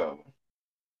thing. So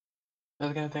that's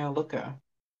the kind of thing I look at.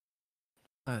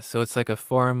 So it's like a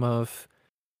form of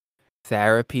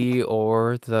therapy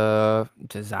or the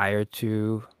desire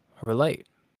to relate.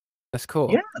 That's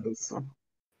cool. Yes,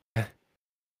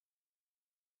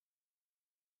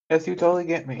 yes, you totally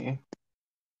get me.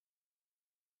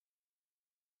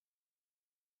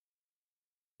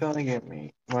 Totally get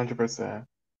me. 100%.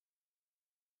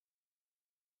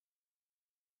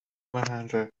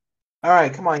 100. All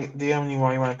right, come on. Do you have any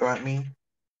more you want to throw at me?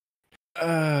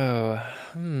 Oh,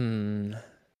 hmm.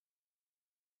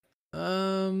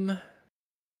 Um,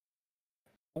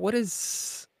 what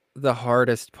is the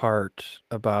hardest part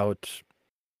about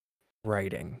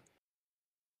writing?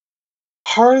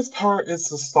 Hardest part is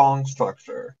the song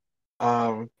structure.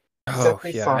 Um, it's Oh,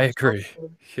 definitely yeah, I song agree. structure.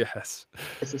 Yes.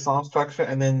 It's the song structure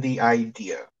and then the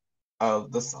idea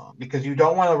of the song because you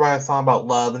don't want to write a song about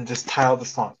love and just title the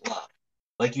song love.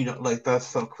 Like you don't like that's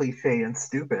so cliche and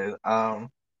stupid.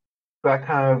 That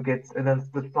kind of gets and then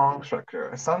the song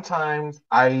structure. Sometimes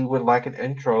I would like an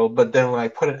intro, but then when I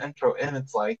put an intro in,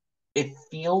 it's like it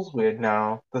feels weird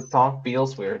now. The song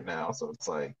feels weird now, so it's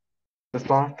like the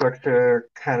song structure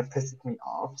kind of pisses me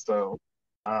off. So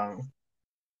um,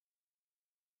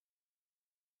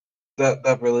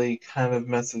 that really kind of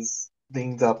messes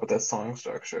things up with the song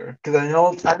structure. Because I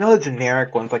know the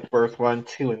generic ones like verse one,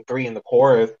 two, and three in the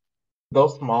chorus.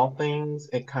 Those small things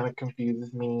it kind of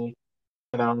confuses me,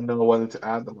 and I don't know whether to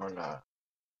add them or not.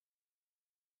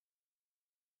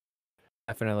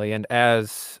 Definitely. And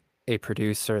as a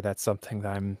producer, that's something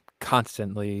that I'm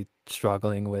constantly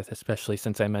struggling with, especially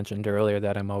since I mentioned earlier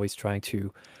that I'm always trying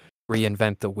to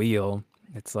reinvent the wheel.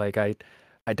 It's like I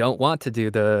don't want to do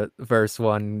the verse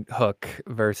 1 hook,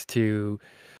 verse 2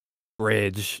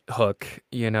 bridge hook,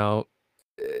 you know.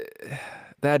 Eh,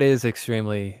 That is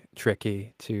extremely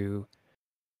tricky to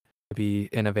be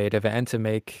innovative and to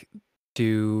make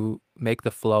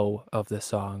the flow of the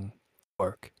song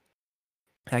work.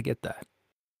 I get that.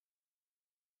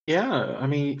 Yeah, I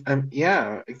mean,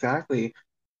 yeah, exactly.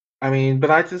 I mean,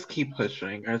 but I just keep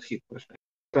pushing. I just keep pushing.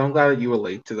 So I'm glad that you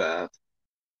relate to that.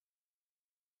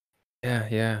 Yeah,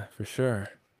 yeah, for sure.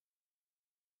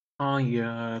 Oh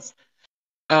yes.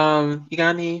 You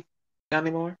got any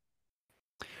more?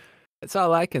 That's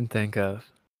all I can think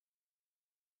of.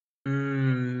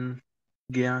 Mm,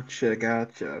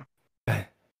 gotcha.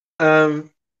 Um,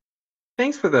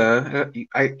 Thanks for the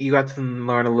you got to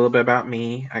learn a little bit about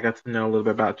me. I got to know a little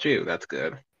bit about you. That's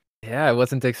good. Yeah, I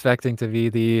wasn't expecting to be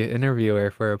the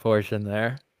interviewer for a portion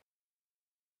there.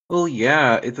 Oh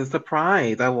yeah, it's a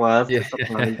surprise. I love to Yeah.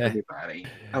 surprise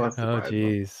everybody. I love Oh, surprise them.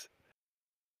 geez.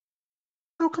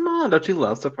 Oh come on, don't you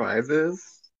love surprises?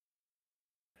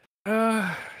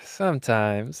 Uh,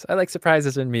 Sometimes. I like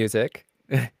surprises in music.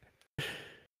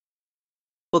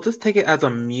 Well, just take it as a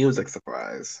music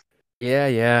surprise. Yeah,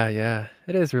 yeah, yeah.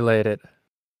 It is related.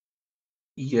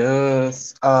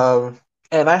 Yes.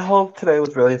 And I hope today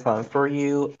was really fun for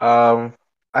you.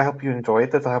 I hope you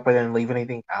enjoyed this. I hope I didn't leave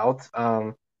anything out.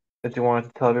 That you wanted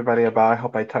to tell everybody about. I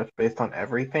hope I touched based on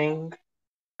everything.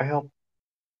 I hope.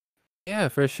 Yeah,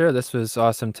 for sure. This was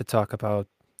awesome to talk about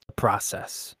the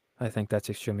process. I think that's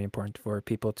extremely important for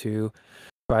people to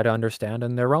try to understand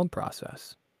in their own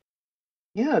process.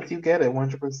 Yes, you get it.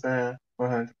 100%.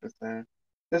 100%.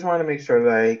 Just wanted to make sure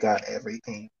that I got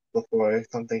everything before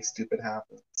something stupid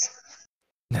happens.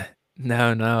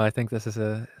 No, no, I think this is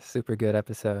a super good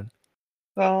episode.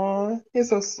 Oh, you're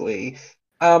so sweet.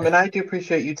 And I do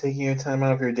appreciate you taking your time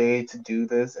out of your day to do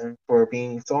this and for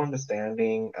being so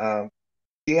understanding. Do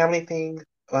you have anything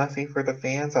lastly for the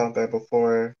fans out there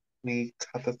before we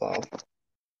cut this off?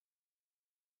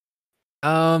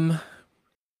 Um,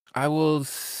 I will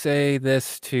say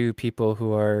this to people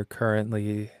who are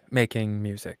currently making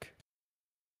music.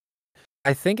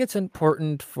 I think it's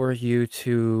important for you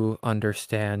to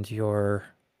understand your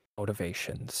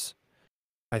motivations.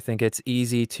 I think it's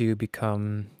easy to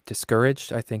become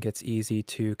discouraged. I think it's easy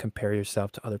to compare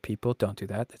yourself to other people. Don't do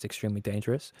that. That's extremely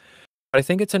dangerous. But I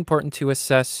think it's important to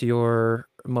assess your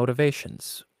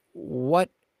motivations.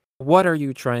 What what are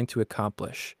you trying to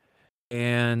accomplish?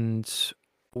 And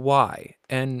why?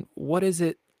 And what does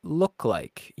it look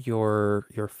like, your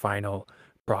final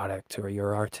product or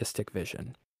your artistic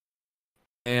vision?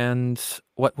 And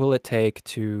what will it take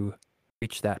to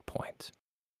reach that point?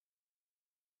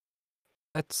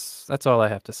 That's all I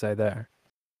have to say there.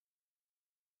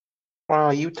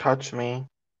 Wow, you touch me.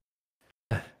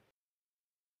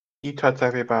 You touch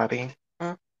everybody.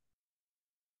 I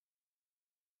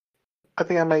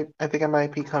think I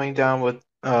might be coming down with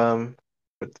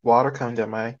water coming down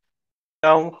my.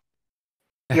 No,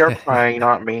 you're crying,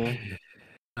 not me.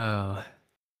 Oh.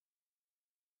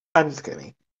 I'm just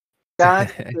kidding.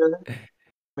 Guys,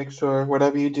 make sure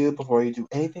whatever you do before you do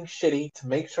anything shitty, to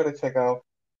make sure to check out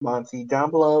Monty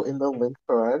down below in the link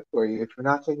for us. Or if you're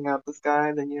not checking out this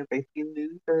guy, then you're basically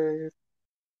losers.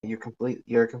 You're complete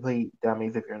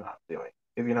dummies if you're not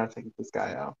checking this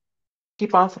guy out.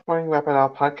 Keep on supporting Wrap It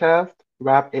Out podcast.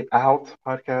 Wrap It Out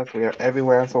podcast. We are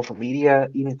everywhere on social media,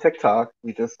 even TikTok.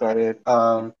 We just started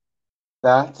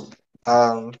that.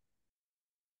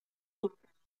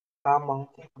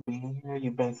 Monty, for being here.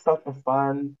 You've been such a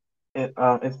fun,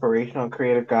 inspirational,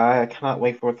 creative guy. I cannot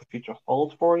wait for what the future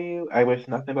holds for you. I wish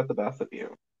nothing but the best of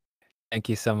you. Thank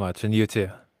you so much, and you too.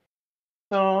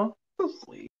 Oh, so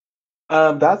sweet.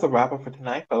 That's a wrap up for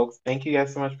tonight, folks. Thank you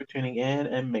guys so much for tuning in,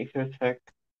 and make sure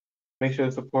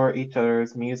to support each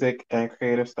other's music and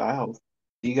creative styles.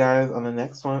 See you guys on the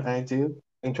next one. I do,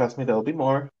 and trust me, there'll be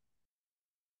more.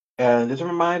 And just a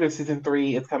reminder, season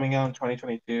 3 is coming out in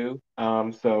 2022.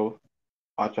 So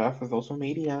watch out for social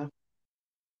media.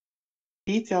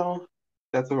 Peace, y'all.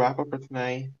 That's a wrap up for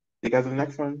tonight. See you guys in the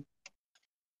next one.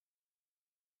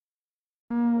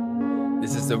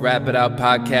 This is the Wrap It Out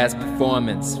Podcast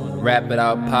performance on Wrap It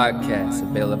Out Podcast,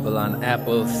 available on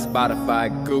Apple, Spotify,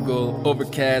 Google,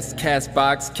 Overcast,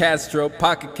 Castbox, Castro,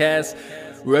 Pocket Cast,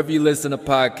 wherever you listen to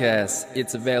podcasts,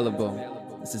 it's available.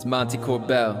 This is Monti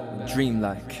Korbelle,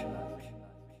 Dreamlike.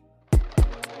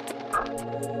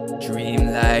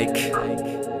 Dreamlike.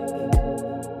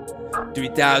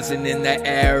 3,000 in the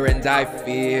air and I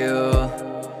feel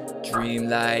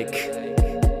dreamlike.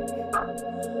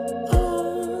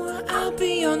 Oh, I'll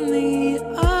be on the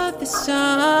other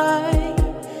side.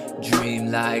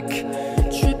 Dreamlike.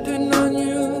 Tripping on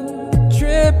you,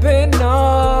 tripping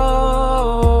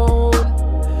on.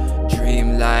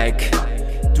 Dreamlike.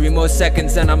 3 more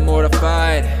seconds and I'm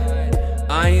mortified.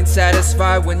 I ain't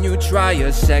satisfied when you try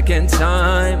a second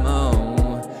time. Oh.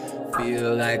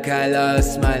 Feel like I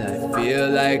lost my life, feel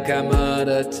like I'm out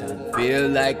of time, feel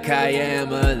like I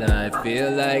am alive,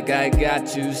 feel like I got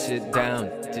to sit down,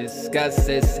 discuss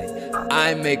this, and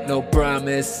I make no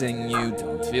promise and you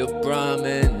don't feel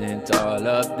prominent. All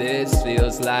of this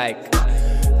feels like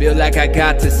I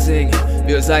got to sing,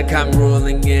 feels like I'm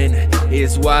rolling in,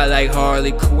 it's wild like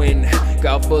Harley Quinn,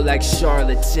 got full like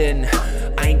charlatan.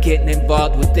 I ain't getting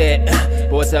involved with it,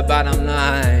 but what's the bottom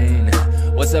line?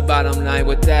 What's the bottom line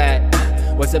with that?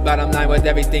 What's the bottom line with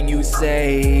everything you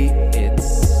say?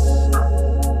 It's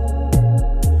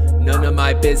none of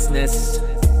my business.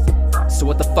 So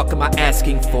what the fuck am I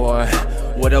asking for?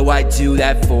 What do I do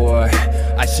that for?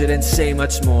 I shouldn't say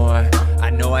much more.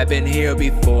 I know I've been here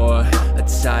before. A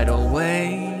tidal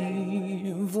wave.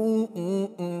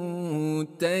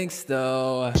 Thanks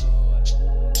though.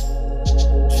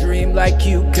 Dream like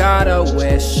you got a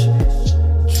wish.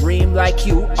 Dream like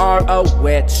you are a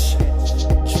witch.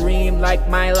 Dream like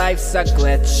my life's a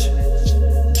glitch.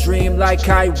 Dream like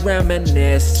I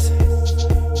reminisce.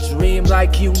 Dream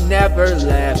like you never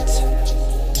left.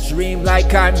 Dream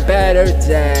like I'm better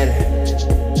dead.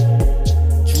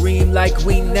 Dream like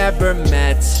we never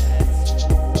met.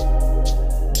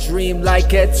 Dream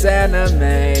like it's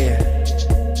anime.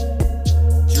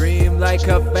 Dream like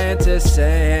a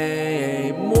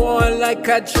fantasy. More like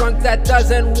a drunk that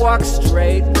doesn't walk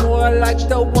straight. More like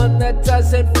the one that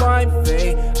doesn't find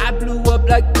fate. I blew up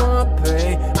like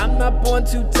Pompeii. I'm not born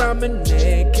to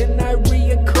dominate. Can I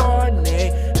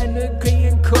reincarnate and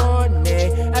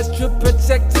reincarnate? Astral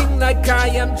protecting like I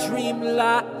am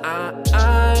dreamlike.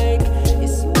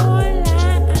 It's more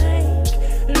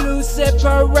like lucid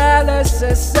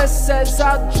paralysis. Says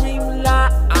I'll dream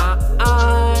like.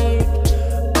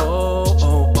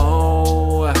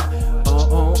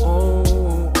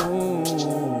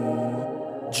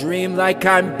 Dream like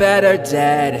I'm better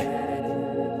dead.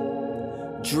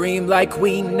 Dream like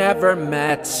we never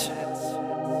met.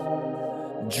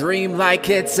 Dream like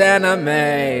it's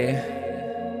anime.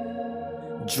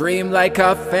 Dream like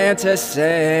a fantasy.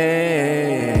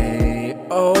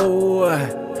 Oh,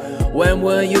 when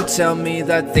will you tell me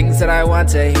the things that I want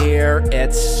to hear?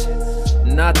 It's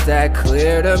not that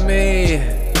clear to me.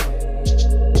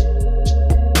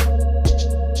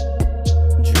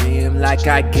 like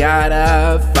I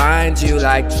gotta find you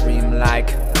like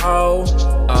dreamlike. Oh,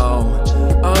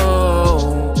 oh,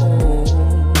 oh.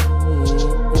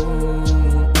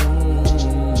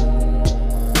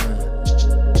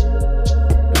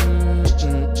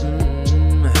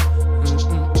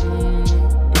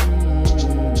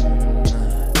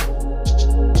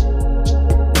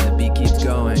 And the beat keeps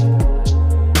going,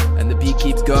 and the beat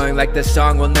keeps going like the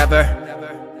song will never